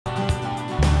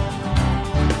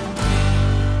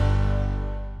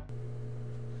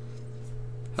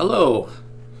Hello.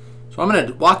 So I'm going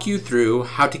to walk you through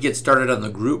how to get started on the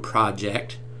group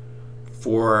project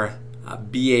for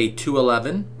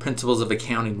BA211, Principles of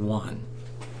Accounting 1.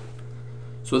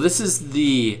 So this is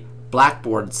the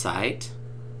Blackboard site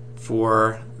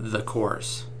for the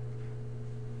course.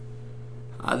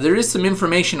 There is some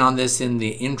information on this in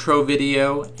the intro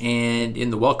video and in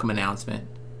the welcome announcement.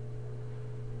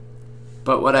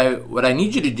 But what I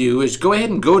need you to do is go ahead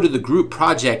and go to the group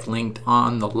project link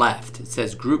on the left. It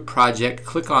says group project.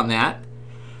 Click on that.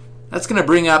 That's going to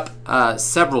bring up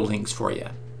several links for you.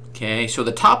 Okay, so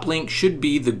the top link should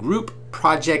be the group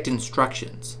project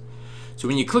instructions. So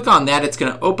when you click on that, it's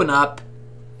going to open up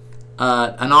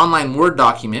an online Word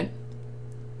document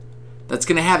that's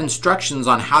going to have instructions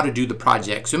on how to do the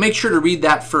project. So make sure to read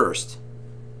that first.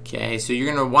 Okay, so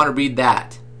you're going to want to read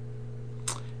that.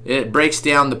 It breaks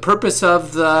down the purpose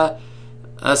of the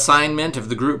assignment of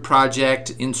the group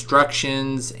project,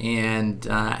 instructions, and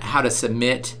how to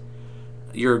submit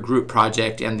your group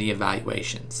project and the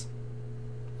evaluations.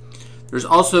 There's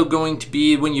also going to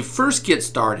be, when you first get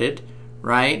started,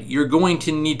 right, you're going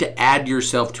to need to add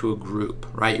yourself to a group,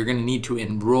 right? You're going to need to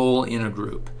enroll in a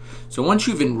group. So once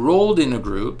you've enrolled in a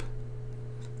group,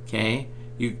 okay,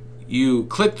 you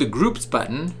click the groups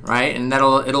button, right, and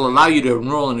it'll allow you to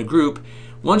enroll in a group.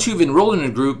 Once you've enrolled in a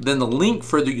group, then the link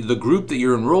for the group that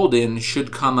you're enrolled in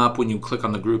should come up when you click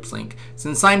on the groups link.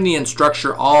 Since I'm the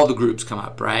instructor, all the groups come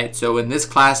up, right? So in this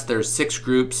class, there's 6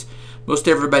 groups. Most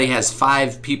everybody has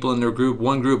 5 people in their group.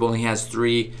 One group only has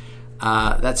 3.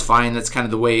 That's fine. That's kind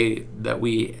of the way that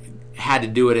we had to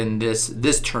do it in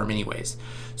this term anyways.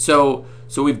 So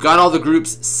we've got all the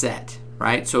groups set,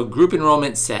 right? So group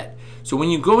enrollment set. So when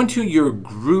you go into your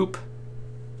group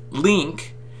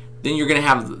link, then you're going to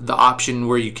have the option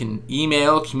where you can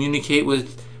email, communicate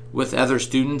with other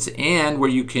students, and where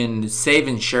you can save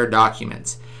and share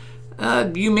documents.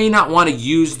 You may not want to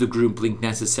use the group link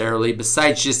necessarily,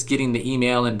 besides just getting the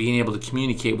email and being able to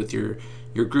communicate with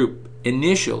your group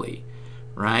initially,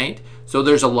 right? So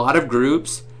there's a lot of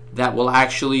groups that will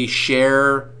actually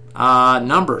share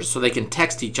numbers so they can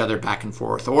text each other back and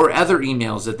forth, or other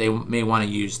emails that they may want to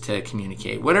use to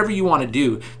communicate. Whatever you want to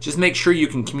do, just make sure you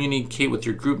can communicate with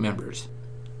your group members.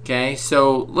 Okay,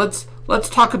 so let's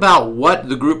talk about what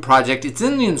the group project, it's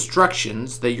in the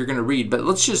instructions that you're going to read, but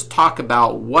let's just talk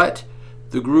about what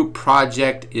the group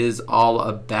project is all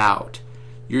about.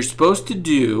 You're supposed to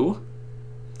do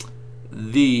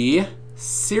the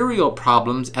serial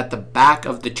problems at the back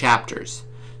of the chapters.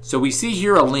 So we see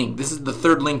here a link. This is the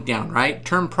 3rd link down, right?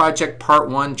 Term project part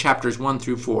 1, chapters 1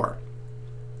 through 4.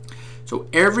 So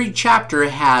every chapter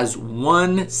has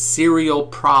one serial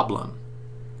problem.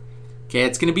 Okay,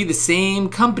 it's going to be the same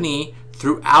company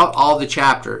throughout all the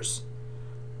chapters.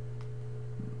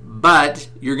 But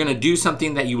you're going to do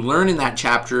something that you learn in that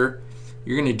chapter.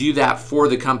 You're going to do that for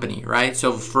the company, right?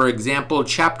 So for example,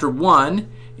 chapter 1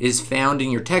 is found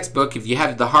in your textbook. If you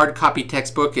have the hard copy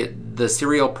textbook, the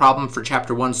serial problem for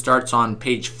chapter 1 starts on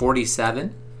page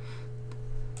 47.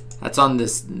 That's in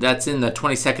the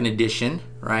 22nd edition,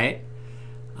 right?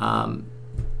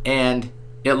 And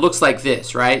it looks like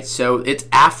this, right? So it's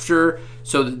after,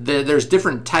 so there's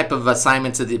different type of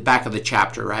assignments at the back of the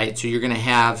chapter, right? So you're going to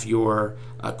have your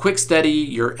quick study,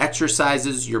 your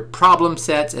exercises, your problem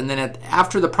sets, and then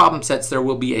after the problem sets there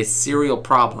will be a serial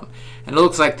problem. And it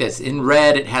looks like this. In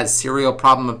red it has serial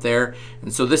problem up there,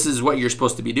 and so this is what you're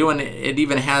supposed to be doing. It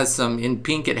even has some, in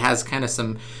pink it has kind of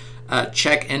some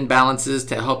check and balances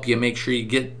to help you make sure you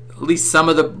get at least some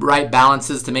of the right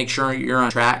balances to make sure you're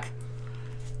on track.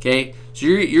 Okay, so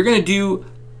you're going to do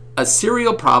a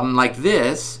serial problem like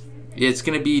this. It's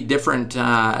going to be different,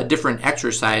 a different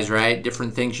exercise, right?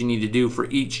 Different things you need to do for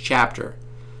each chapter.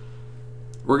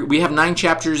 We have 9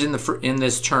 chapters in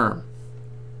this term.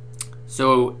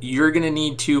 So you're going to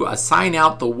need to assign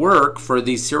out the work for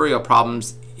these serial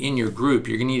problems in your group.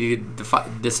 You're going to need to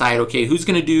decide, okay, who's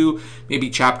going to do maybe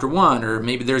chapter 1, or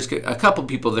maybe there's a couple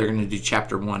people that are going to do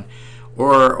chapter 1,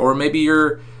 or maybe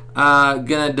you're going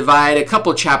to divide a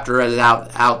couple chapters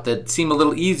out that seem a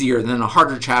little easier than a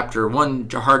harder chapter, one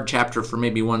hard chapter for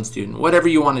maybe one student. Whatever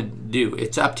you want to do,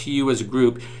 it's up to you as a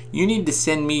group. You need to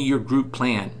send me your group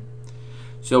plan.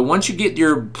 So once you get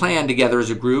your plan together as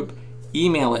a group,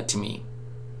 email it to me.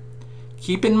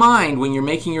 Keep in mind when you're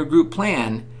making your group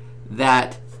plan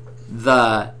that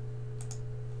the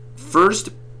first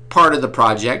part of the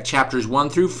project, chapters 1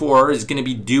 through 4, is going to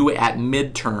be due at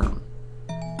midterm.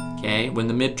 Okay, when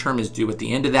the midterm is due, at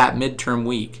the end of that midterm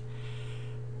week.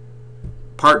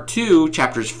 Part 2,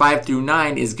 chapters 5 through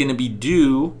 9, is going to be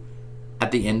due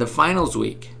at the end of finals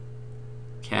week.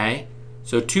 Okay,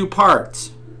 so 2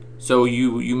 parts. So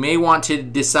you may want to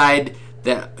decide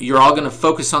that you're all going to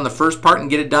focus on the first part and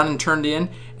get it done and turned in,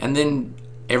 and then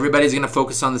everybody's going to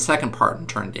focus on the second part and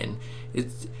turned in.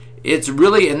 It's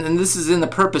really, and this is in the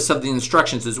purpose of the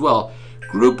instructions as well,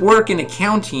 group work in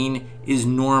accounting is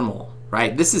normal,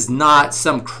 right? This is not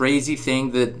some crazy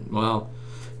thing that, well,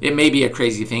 it may be a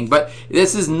crazy thing, but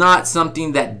this is not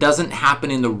something that doesn't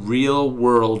happen in the real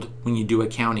world when you do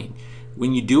accounting.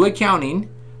 When you do accounting,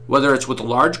 whether it's with a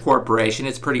large corporation,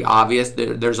 it's pretty obvious.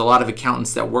 There's a lot of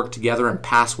accountants that work together and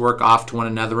pass work off to one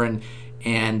another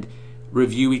and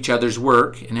review each other's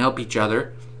work and help each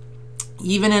other.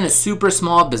 Even in a super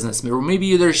small business, or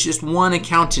maybe there's just one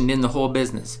accountant in the whole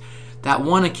business, that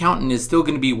one accountant is still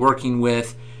going to be working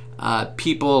with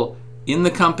people in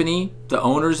the company, the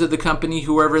owners of the company,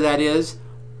 whoever that is,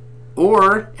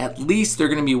 or at least they're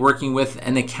going to be working with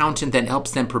an accountant that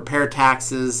helps them prepare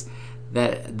taxes,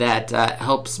 that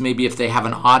helps maybe if they have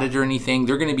an audit or anything,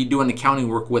 they're going to be doing accounting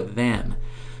work with them.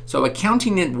 So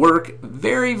accounting at work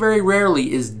very, very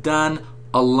rarely is done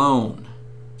alone,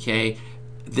 okay?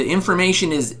 The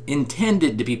information is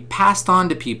intended to be passed on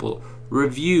to people,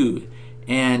 reviewed,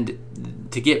 and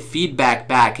to get feedback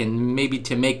back and maybe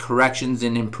to make corrections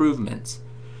and improvements.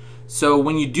 So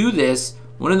when you do this,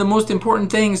 one of the most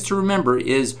important things to remember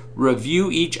is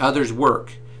review each other's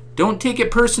work. Don't take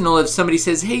it personal if somebody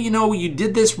says, hey, you know, you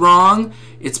did this wrong,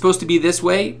 it's supposed to be this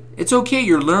way. It's okay,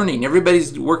 you're learning.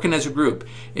 Everybody's working as a group.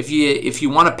 If you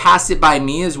want to pass it by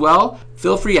me as well,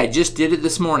 feel free. I just did it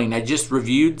this morning. I just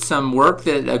reviewed some work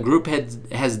that a group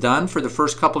has done for the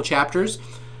first couple chapters.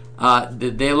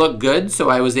 They look good, so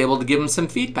I was able to give them some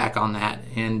feedback on that.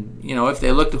 And you know, if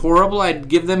they looked horrible, I'd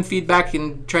give them feedback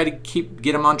and try to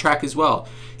get them on track as well.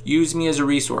 Use me as a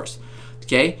resource.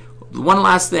 Okay, one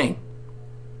last thing.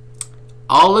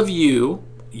 All of you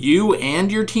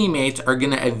and your teammates are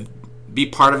going to be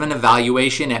part of an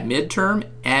evaluation at midterm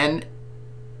and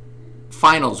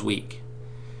finals week.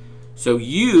 So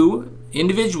you,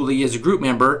 individually as a group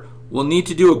member, will need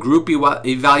to do a group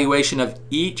evaluation of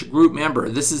each group member.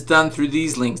 This is done through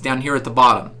these links down here at the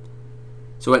bottom.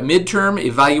 So at midterm,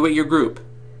 evaluate your group.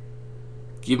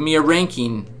 Give me a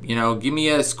ranking, you know, give me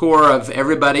a score of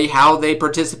everybody, how they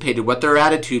participated, what their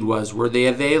attitude was, were they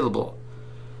available.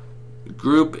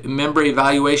 Group member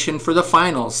evaluation for the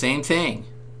finals, same thing.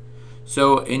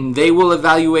 So, and they will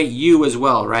evaluate you as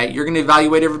well, right? You're going to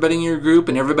evaluate everybody in your group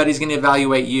and everybody's going to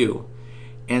evaluate you.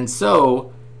 And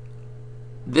so,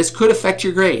 this could affect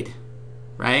your grade,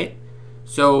 right?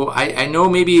 So, I know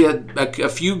maybe a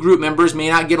few group members may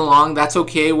not get along. That's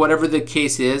okay, whatever the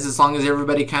case is, as long as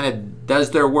everybody kind of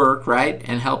does their work, right,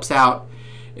 and helps out.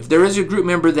 If there is a group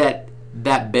member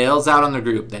that bails out on the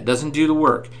group, that doesn't do the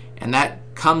work, and that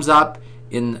comes up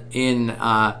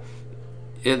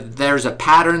if there's a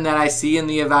pattern that I see in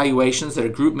the evaluations that a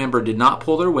group member did not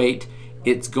pull their weight,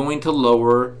 it's going to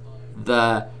lower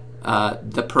the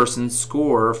person's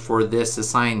score for this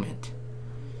assignment.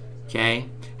 Okay.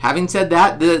 Having said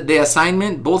that, the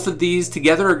assignment, both of these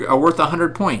together are worth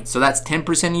 100 points. So that's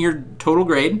 10% of your total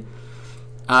grade.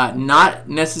 Not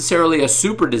necessarily a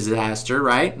super disaster,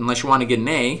 right? Unless you want to get an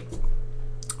A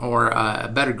or a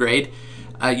better grade.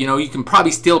 You know, you can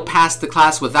probably still pass the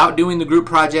class without doing the group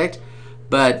project,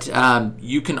 but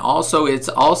you can also, it's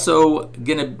also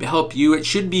going to help you. It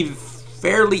should be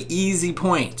fairly easy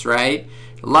points, right?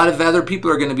 A lot of other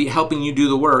people are going to be helping you do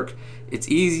the work. It's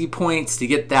easy points to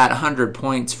get that 100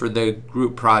 points for the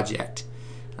group project,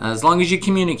 as long as you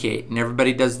communicate and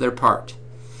everybody does their part.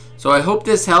 So I hope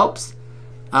this helps.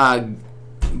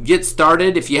 Get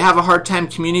started. If you have a hard time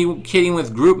communicating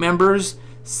with group members,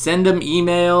 send them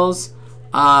emails.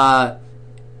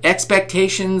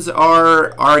 Expectations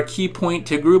are a key point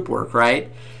to group work,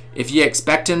 right? If you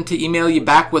expect them to email you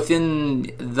back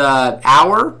within the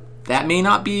hour, that may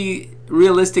not be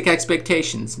realistic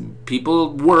expectations.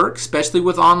 People work, especially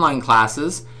with online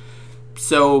classes,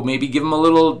 so maybe give them a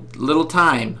little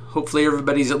time. Hopefully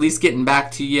everybody's at least getting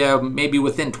back to you maybe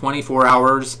within 24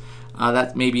 hours.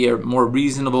 That's maybe a more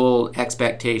reasonable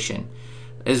expectation.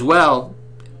 As well,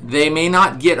 they may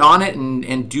not get on it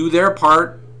and do their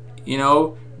part, you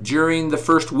know, during the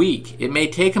first week. It may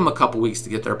take them a couple weeks to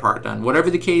get their part done, whatever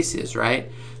the case is,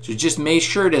 right? So just make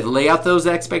sure to lay out those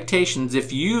expectations.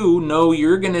 If you know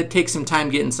you're going to take some time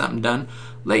getting something done,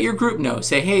 let your group know.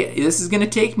 Say, hey, this is going to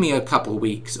take me a couple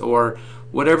weeks, or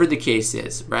whatever the case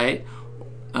is, right?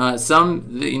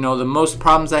 You know, the most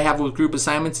problems I have with group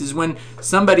assignments is when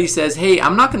somebody says, hey,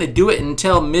 I'm not going to do it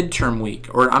until midterm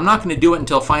week, or I'm not going to do it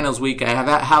until finals week. I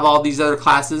have all these other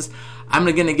classes. I'm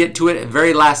going to get to it at the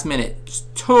very last minute.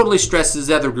 Just totally stresses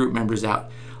other group members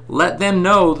out. Let them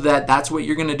know that that's what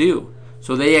you're going to do.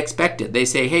 So they expect it. They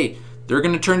say, hey, they're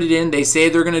going to turn it in. They say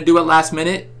they're going to do it last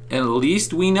minute. And at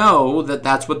least we know that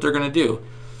that's what they're going to do.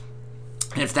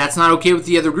 And if that's not okay with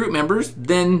the other group members,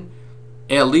 then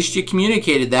at least you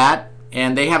communicated that,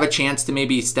 and they have a chance to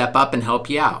maybe step up and help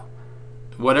you out.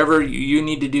 Whatever you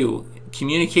need to do,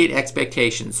 communicate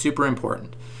expectations. Super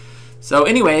important. So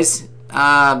anyways,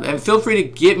 and feel free to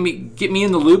get me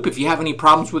in the loop if you have any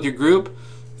problems with your group.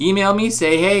 Email me,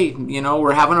 say, hey,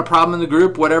 we're having a problem in the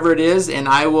group, whatever it is, and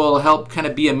I will help kind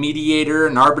of be a mediator,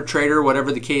 an arbitrator,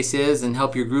 whatever the case is, and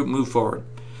help your group move forward.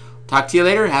 Talk to you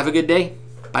later. Have a good day.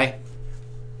 Bye.